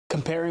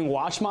Comparing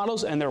watch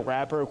models and their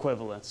rapper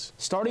equivalents.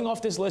 Starting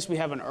off this list, we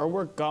have an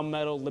Urwerk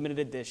Gunmetal limited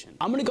edition.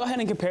 I'm gonna go ahead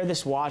and compare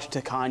this watch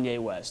to Kanye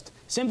West,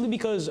 simply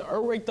because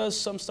Urwerk does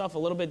some stuff a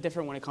little bit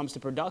different when it comes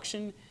to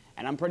production,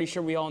 and I'm pretty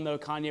sure we all know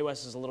Kanye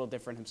West is a little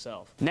different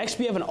himself. Next,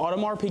 we have an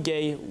Audemars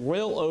Piguet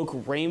Royal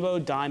Oak Rainbow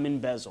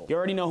Diamond Bezel. You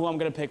already know who I'm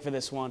gonna pick for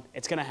this one.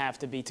 It's gonna have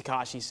to be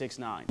Tekashi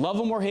 69. Love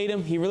him or hate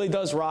him, he really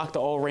does rock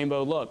the all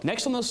rainbow look.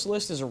 Next on this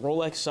list is a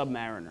Rolex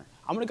Submariner.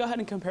 I'm gonna go ahead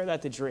and compare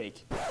that to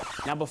Drake.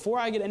 Now, before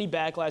I get any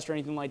backlash or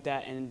anything like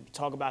that and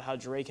talk about how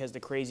Drake has the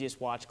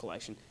craziest watch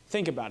collection,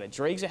 think about it.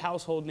 Drake's a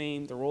household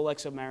name, the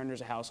Rolex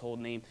Submariner's a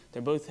household name. They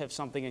both have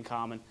something in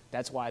common.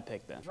 That's why I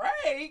picked them.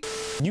 Drake!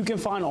 You can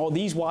find all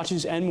these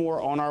watches and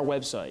more on our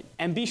website.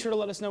 And be sure to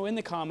let us know in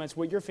the comments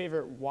what your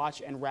favorite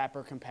watch and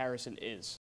rapper comparison is.